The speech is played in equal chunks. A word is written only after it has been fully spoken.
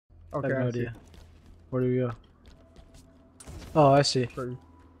Okay, I have no I see. idea. Where do we go? Oh, I see.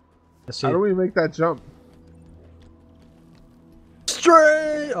 I see. How do we make that jump?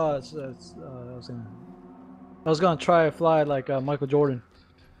 Straight. Oh, I was gonna try to fly like Michael Jordan.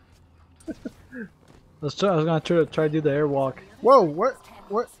 I was gonna try to do the airwalk. Whoa! What?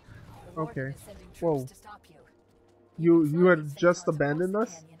 Okay. Whoa. You had just abandoned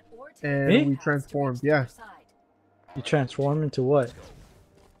us, and Me? we transformed. Yeah. You transform into what?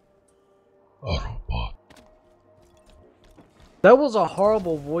 Autobot. That was a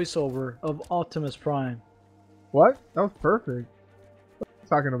horrible voiceover of Optimus Prime. What? That was perfect. What are you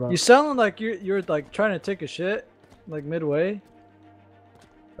talking about? You sound like you're like trying to take a shit, like midway.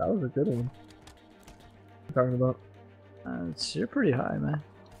 That was a good one. What are you talking about? You're pretty high, man.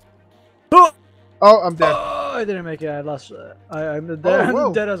 Oh, I'm dead. Oh, I didn't make it. I lost. I'm dead. Oh,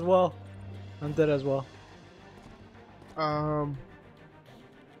 I'm dead as well. I'm dead as well. I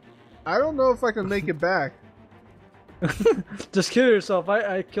don't know if I can make it back. Just kill yourself.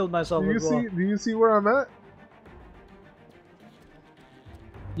 I killed myself as well. Do you see where I'm at?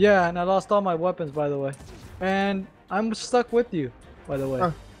 Yeah, and I lost all my weapons, by the way. And I'm stuck with you, by the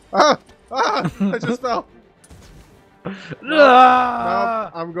way. I just fell.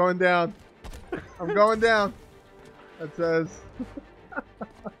 No, I'm going down. I'm going down. It says.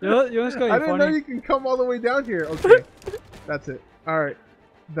 You know what's going I to be didn't know funny? you can come all the way down here. Okay, that's it. All right,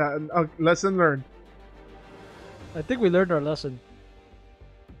 lesson learned. I think we learned our lesson.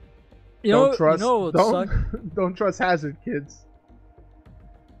 Don't trust hazard, kids.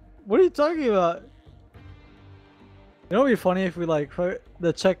 What are you talking about? You know, it'd be funny if we like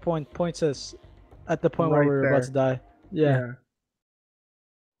the checkpoint points us at the point where we're about to die. Yeah.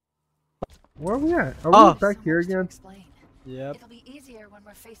 Where are we at? Are we back here again? Yep. It'll be easier when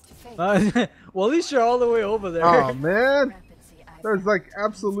we're face to face. Well, at least you're all the way over there. Oh man, there's like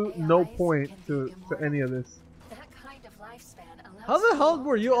absolute no point to any of this. How the hell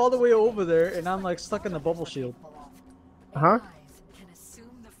were you all the way over there and I'm like stuck in the bubble shield? Huh?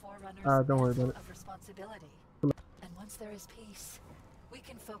 Don't worry about it. And once there is peace, we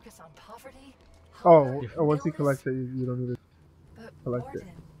can focus on poverty. Oh, once you collect it, you don't need to collect it.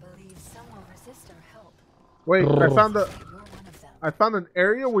 Wait, I found an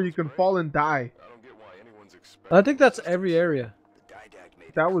area where you can fall and die. I think that's every area.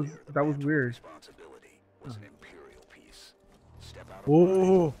 That was weird.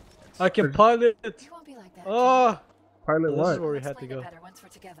 Ooh, I can pilot it. Oh, pilot what? This is where we had to go.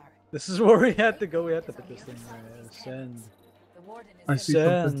 This is where we had to go. We had to put this thing there. Send. I see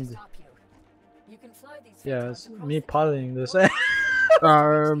something. Yeah, it's me piloting this.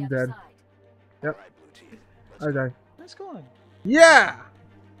 I'm dead. Yep. I died. Nice going. Yeah!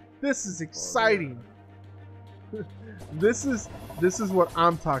 This is exciting. This is what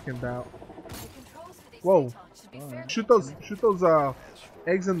I'm talking about. Whoa. Shoot those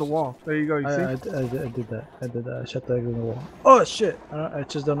eggs in the wall. There you go, you see? I did that. I shot the eggs in the wall. Oh shit! I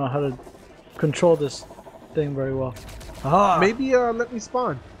just don't know how to control this thing very well. Aha! Maybe let me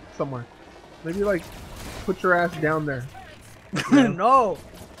spawn somewhere. Maybe like put your ass down there. No!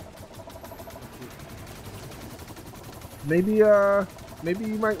 Maybe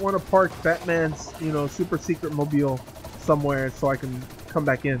you might want to park Batman's, super secret mobile somewhere so I can come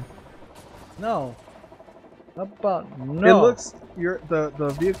back in. No. How about no? It looks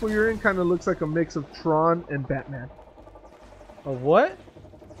the vehicle you're in kind of looks like a mix of Tron and Batman. Of what?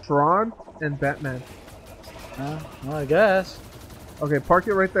 Tron and Batman. Well, I guess. Okay, park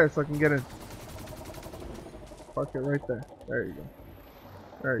it right there so I can get in. Park it right there. There you go.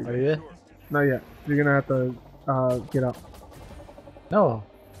 There you go. Are you? Not yet. You're gonna have to get out. No.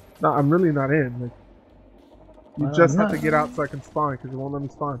 No, I'm really not in. Like, you just have to get out so I can spawn because it won't let me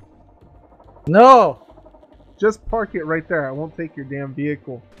spawn. No. Just park it right there. I won't take your damn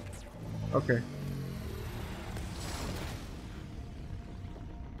vehicle. Okay.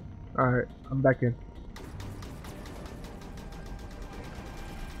 Alright, I'm back in.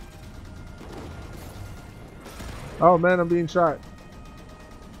 Oh man, I'm being shot.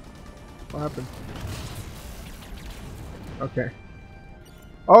 What happened? Okay.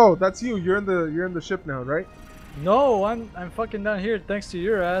 Oh, that's you. You're in the ship now, right? No, I'm fucking down here thanks to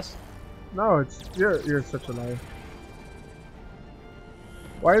your ass. No, it's you're such a liar.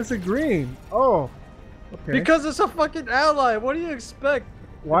 Why is it green? Oh, okay. Because it's a fucking ally. What do you expect?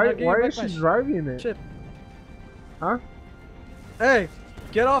 Why is she driving it? Ship. Huh? Hey,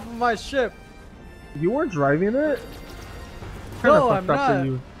 get off of my ship. You weren't driving it? No, I'm not.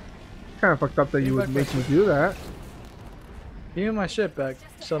 Kind of fucked up that you would make me do that. Give me my ship back,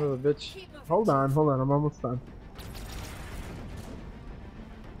 son of a bitch. Hold on, I'm almost done.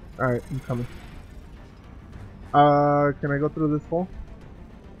 Alright, I'm coming. Can I go through this hole?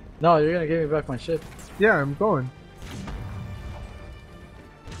 No, you're gonna give me back my ship. Yeah, I'm going.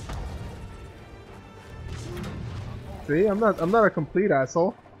 See, I'm not a complete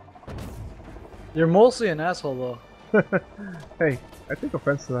asshole. You're mostly an asshole though. Hey, I take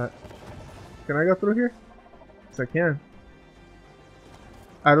offense to that. Can I go through here? Yes, I can.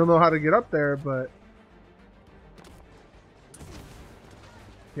 I don't know how to get up there, but...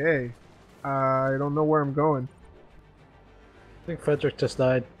 Okay. I don't know where I'm going. I think Frederick just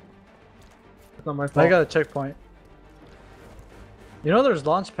died. It's not my fault. I got a checkpoint. You know there's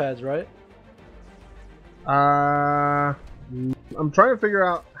launch pads, right? I'm trying to figure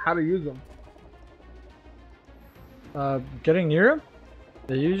out how to use them. Getting near him?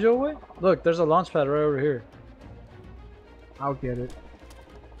 The usual way? Look, there's a launch pad right over here. I'll get it.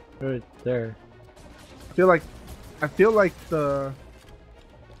 Right there. I feel like the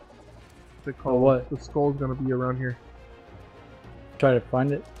what? The skull's gonna be around here. Try to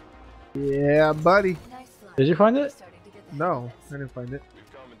find it. Yeah, buddy. Nice flight. Did you find it? Starting to get the No, I didn't find it.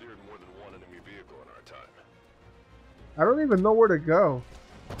 We've commandeered more than one enemy vehicle in our time. I don't even know where to go.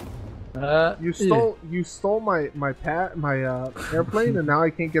 You stole my airplane, and now I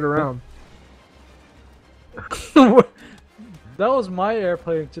can't get around. That was my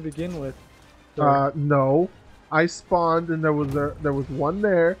airplane to begin with. No, I spawned and there was one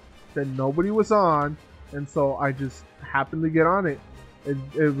there that nobody was on, and so I just happened to get on it.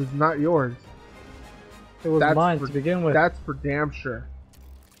 It was not yours. It was mine to begin with. That's for damn sure.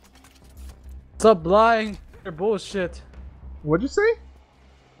 Stop lying. Your bullshit. What'd you say?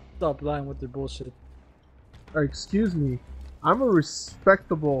 Stop lying with your bullshit. Excuse me. I'm a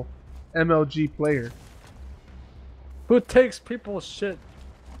respectable MLG player. Who takes people's shit?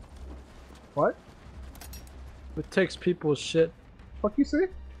 What? Who takes people's shit? Fuck you say?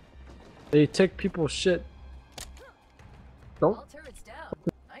 They take people's shit. Don't All turrets down.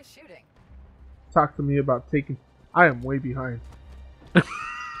 Nice shooting. talk to me about taking... I am way behind.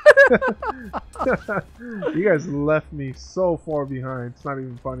 You guys left me so far behind. It's not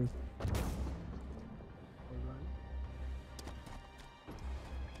even funny.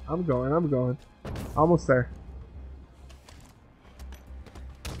 I'm going. Almost there.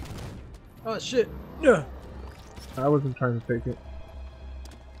 Oh shit. Yeah. I wasn't trying to take it.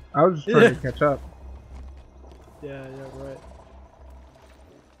 I was just trying to catch up. Yeah, right.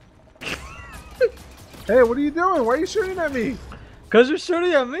 Hey, what are you doing? Why are you shooting at me? Cause you're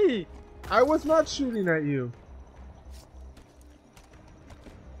shooting at me. I was not shooting at you.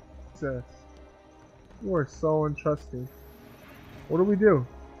 Spces. You are so untrusting. What do we do?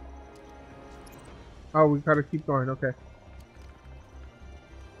 Oh, we gotta keep going. Okay.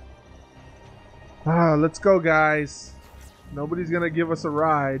 Let's go, guys. Nobody's gonna give us a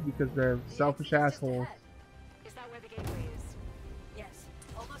ride because they're selfish assholes. Is that where the gateway is? Yes,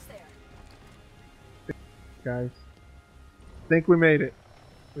 almost there. Guys, think we made it.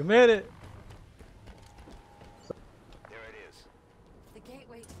 We made it. There it is. The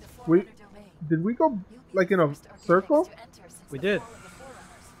gateway to the We Forerunner domain. did we go You'll be like the in a first architects circle? to enter since We the did. fall of the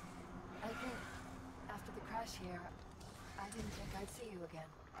Forerunners. I did. After the crash here, I didn't think I'd see you again.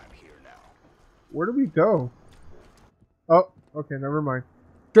 I'm here now. Where do we go? Oh, okay, never mind.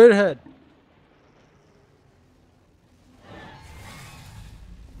 Straight ahead.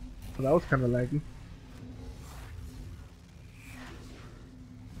 Well, that was kind of laggy.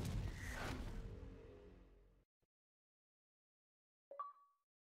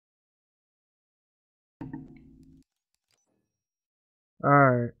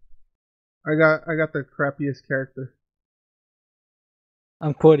 Alright. I got the crappiest character.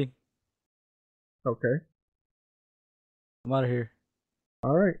 I'm quitting. Okay. I'm out of here.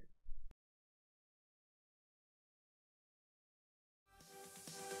 Alright.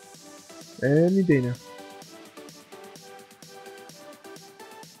 Any day now.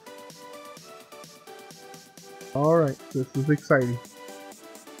 Alright, this is exciting.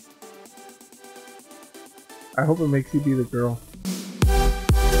 I hope it makes you be the girl.